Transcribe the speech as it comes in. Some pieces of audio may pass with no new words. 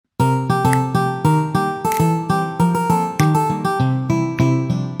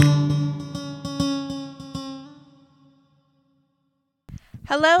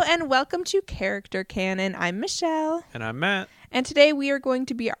Hello and welcome to Character Canon. I'm Michelle. And I'm Matt. And today we are going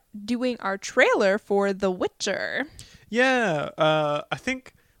to be doing our trailer for The Witcher. Yeah, I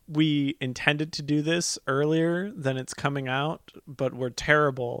think we intended to do this earlier than it's coming out, but we're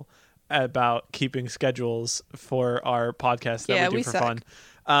terrible about keeping schedules for our podcast that we do for suck.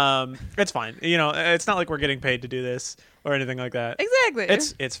 fun. It's fine. You know, it's not like we're getting paid to do this or anything like that. Exactly.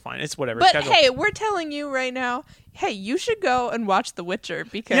 It's fine. It's whatever. But Schedule. hey, we're telling you right now, hey, you should go and watch The Witcher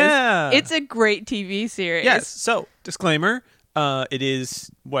because it's a great TV series. Yes. So, disclaimer. It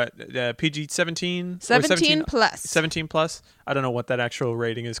is PG-17? 17 plus. 17 plus. I don't know what that actual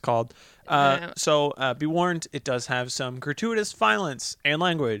rating is called. So be warned, it does have some gratuitous violence and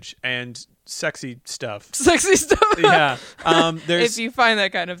language and sexy stuff. Sexy stuff. Yeah. There's, if you find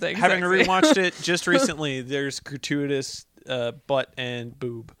that kind of thing having sexy. rewatched it just recently, there's gratuitous butt and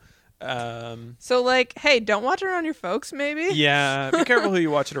boob. So like, hey, don't watch it around your folks, maybe. Yeah, be careful who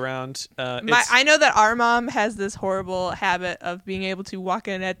you watch it around. I know that our mom has this horrible habit of being able to walk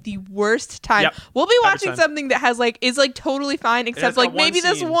in at the worst time. Yep. We'll be watching time. something that is totally fine, except like maybe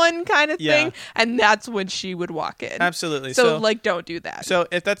this one kind of thing, and that's when she would walk in. Absolutely. So like, don't do that. So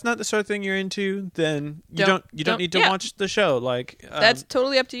if that's not the sort of thing you're into, then you don't need to watch the show. Like that's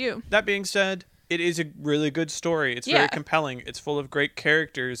totally up to you. That being said, it is a really good story. It's very compelling. It's full of great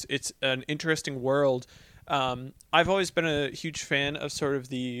characters. It's an interesting world. I've always been a huge fan of sort of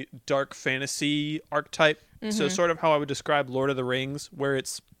the dark fantasy archetype. Mm-hmm. So sort of how I would describe Lord of the Rings, where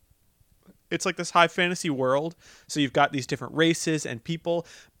it's like this high fantasy world. So you've got these different races and people,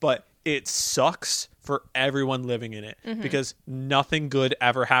 but it sucks for everyone living in it because nothing good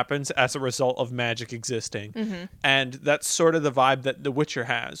ever happens as a result of magic existing. And that's sort of the vibe that The Witcher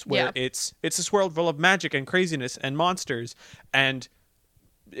has, where it's this world full of magic and craziness and monsters, and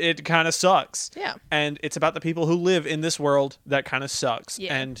it kind of sucks. Yeah. And it's about the people who live in this world that kind of sucks.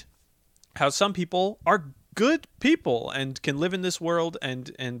 Yeah. And how some people are good people and can live in this world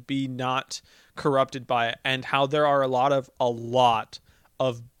and be not corrupted by it, and how there are a lot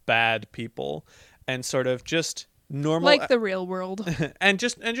of bad people and sort of just normal, like the real world, and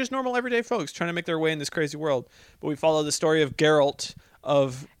just normal everyday folks trying to make their way in this crazy world. But we follow the story of Geralt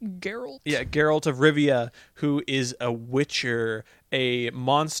of Rivia, who is a witcher, a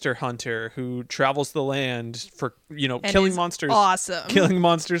monster hunter who travels the land for killing monsters. Awesome, killing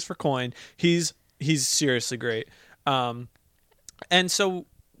monsters for coin. He's seriously great. And so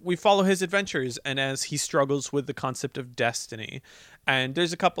we follow his adventures, and as he struggles with the concept of destiny. And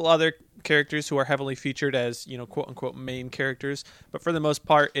there's a couple other characters who are heavily featured as, quote unquote main characters, but for the most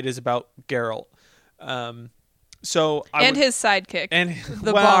part, it is about Geralt. His sidekick, and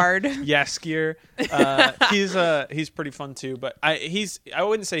the bard, Jaskier. He's pretty fun too, but I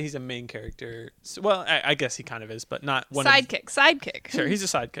wouldn't say he's a main character. Well, I guess he kind of is, but not one. Sidekick. Sure, he's a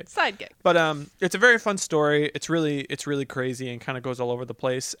sidekick. But it's a very fun story. It's really crazy and kind of goes all over the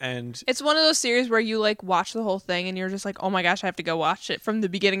place. And it's one of those series where you like watch the whole thing and you're just like, oh my gosh, I have to go watch it from the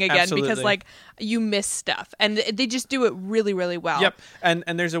beginning again. Absolutely. Because like you miss stuff, and they just do it really, really well. Yep, and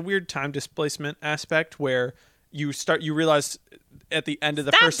there's a weird time displacement aspect where you realize at the end of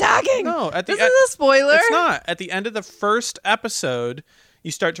the first... Stop talking! No, this is a spoiler. It's not. At the end of the first episode,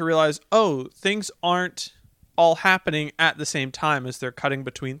 you start to realize, things aren't all happening at the same time as they're cutting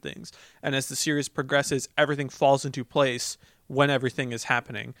between things. And as the series progresses, everything falls into place when everything is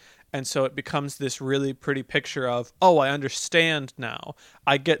happening. And so it becomes this really pretty picture of, I understand now.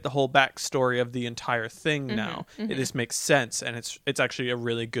 I get the whole backstory of the entire thing now. It just makes sense, and it's actually a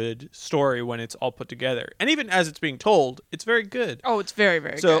really good story when it's all put together. And even as it's being told, it's very good. Oh, it's very,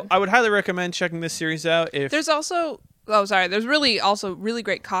 very good. So I would highly recommend checking this series out. There's really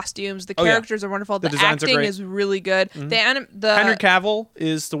great costumes. The characters are wonderful. The acting is really good. Henry Cavill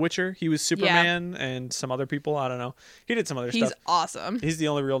is The Witcher. He was Superman and some other people. I don't know. He did some other stuff. He's awesome. He's the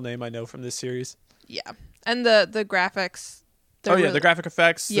only real name I know from this series. Yeah. And the graphics. The graphic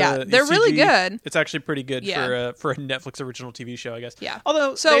effects. Yeah, they're CG, really good. It's actually pretty good for a Netflix original TV show, I guess. Yeah.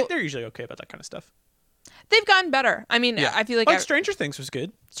 Although they're usually okay about that kind of stuff. They've gotten better. I mean, I feel like Stranger Things was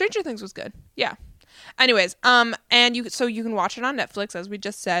good. Stranger Things was good. Yeah. Anyways, and you can watch it on Netflix, as we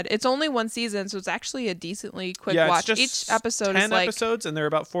just said. It's only one season, so it's actually a decently quick watch. Just each episode 10 is like episodes, and they're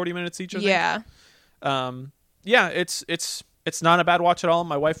about 40 minutes each. I think. Yeah. It's not a bad watch at all.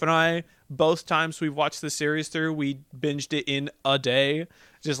 My wife and I, both times we've watched the series through, we binged it in a day.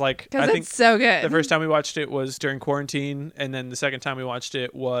 Just like, I think it's so good. The first time we watched it was during quarantine, and then the second time we watched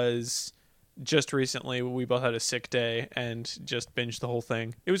it was just recently. We both had a sick day and just binged the whole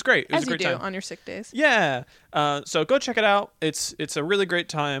thing. It was great. It was a great time. As you do on your sick days. Yeah. So go check it out. It's a really great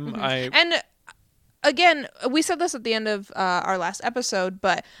time. And again, we said this at the end of our last episode,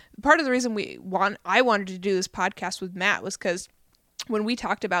 but part of the reason I wanted to do this podcast with Matt was because when we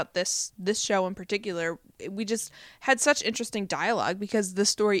talked about this show in particular, we just had such interesting dialogue because the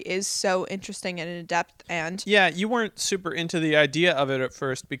story is so interesting and in depth. And yeah, you weren't super into the idea of it at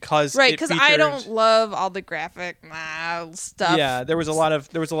first because I don't love all the graphic stuff. Yeah, there was a lot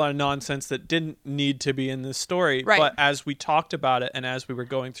of nonsense that didn't need to be in this story. Right. But as we talked about it and as we were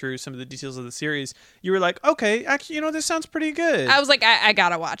going through some of the details of the series, you were like, okay, actually, this sounds pretty good. I was like, I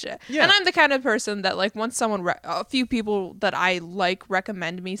gotta watch it. Yeah. And I'm the kind of person that like once a few people that I like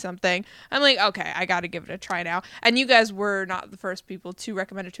recommend me something, I'm like, okay, I gotta give it a try now. And you guys were not the first people to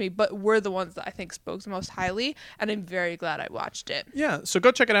recommend it to me, but were the ones that I think spoke the most highly, and I'm very glad I watched it. Yeah, so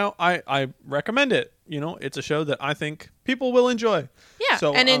go check it out. I recommend it. It's a show that I think people will enjoy. Yeah,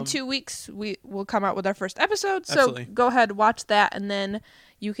 so, and in 2 weeks we will come out with our first episode, so absolutely. Go ahead, watch that, and then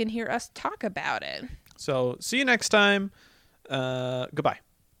you can hear us talk about it. So see you next time. Goodbye.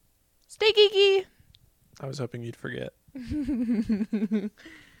 Stay geeky. I was hoping you'd forget.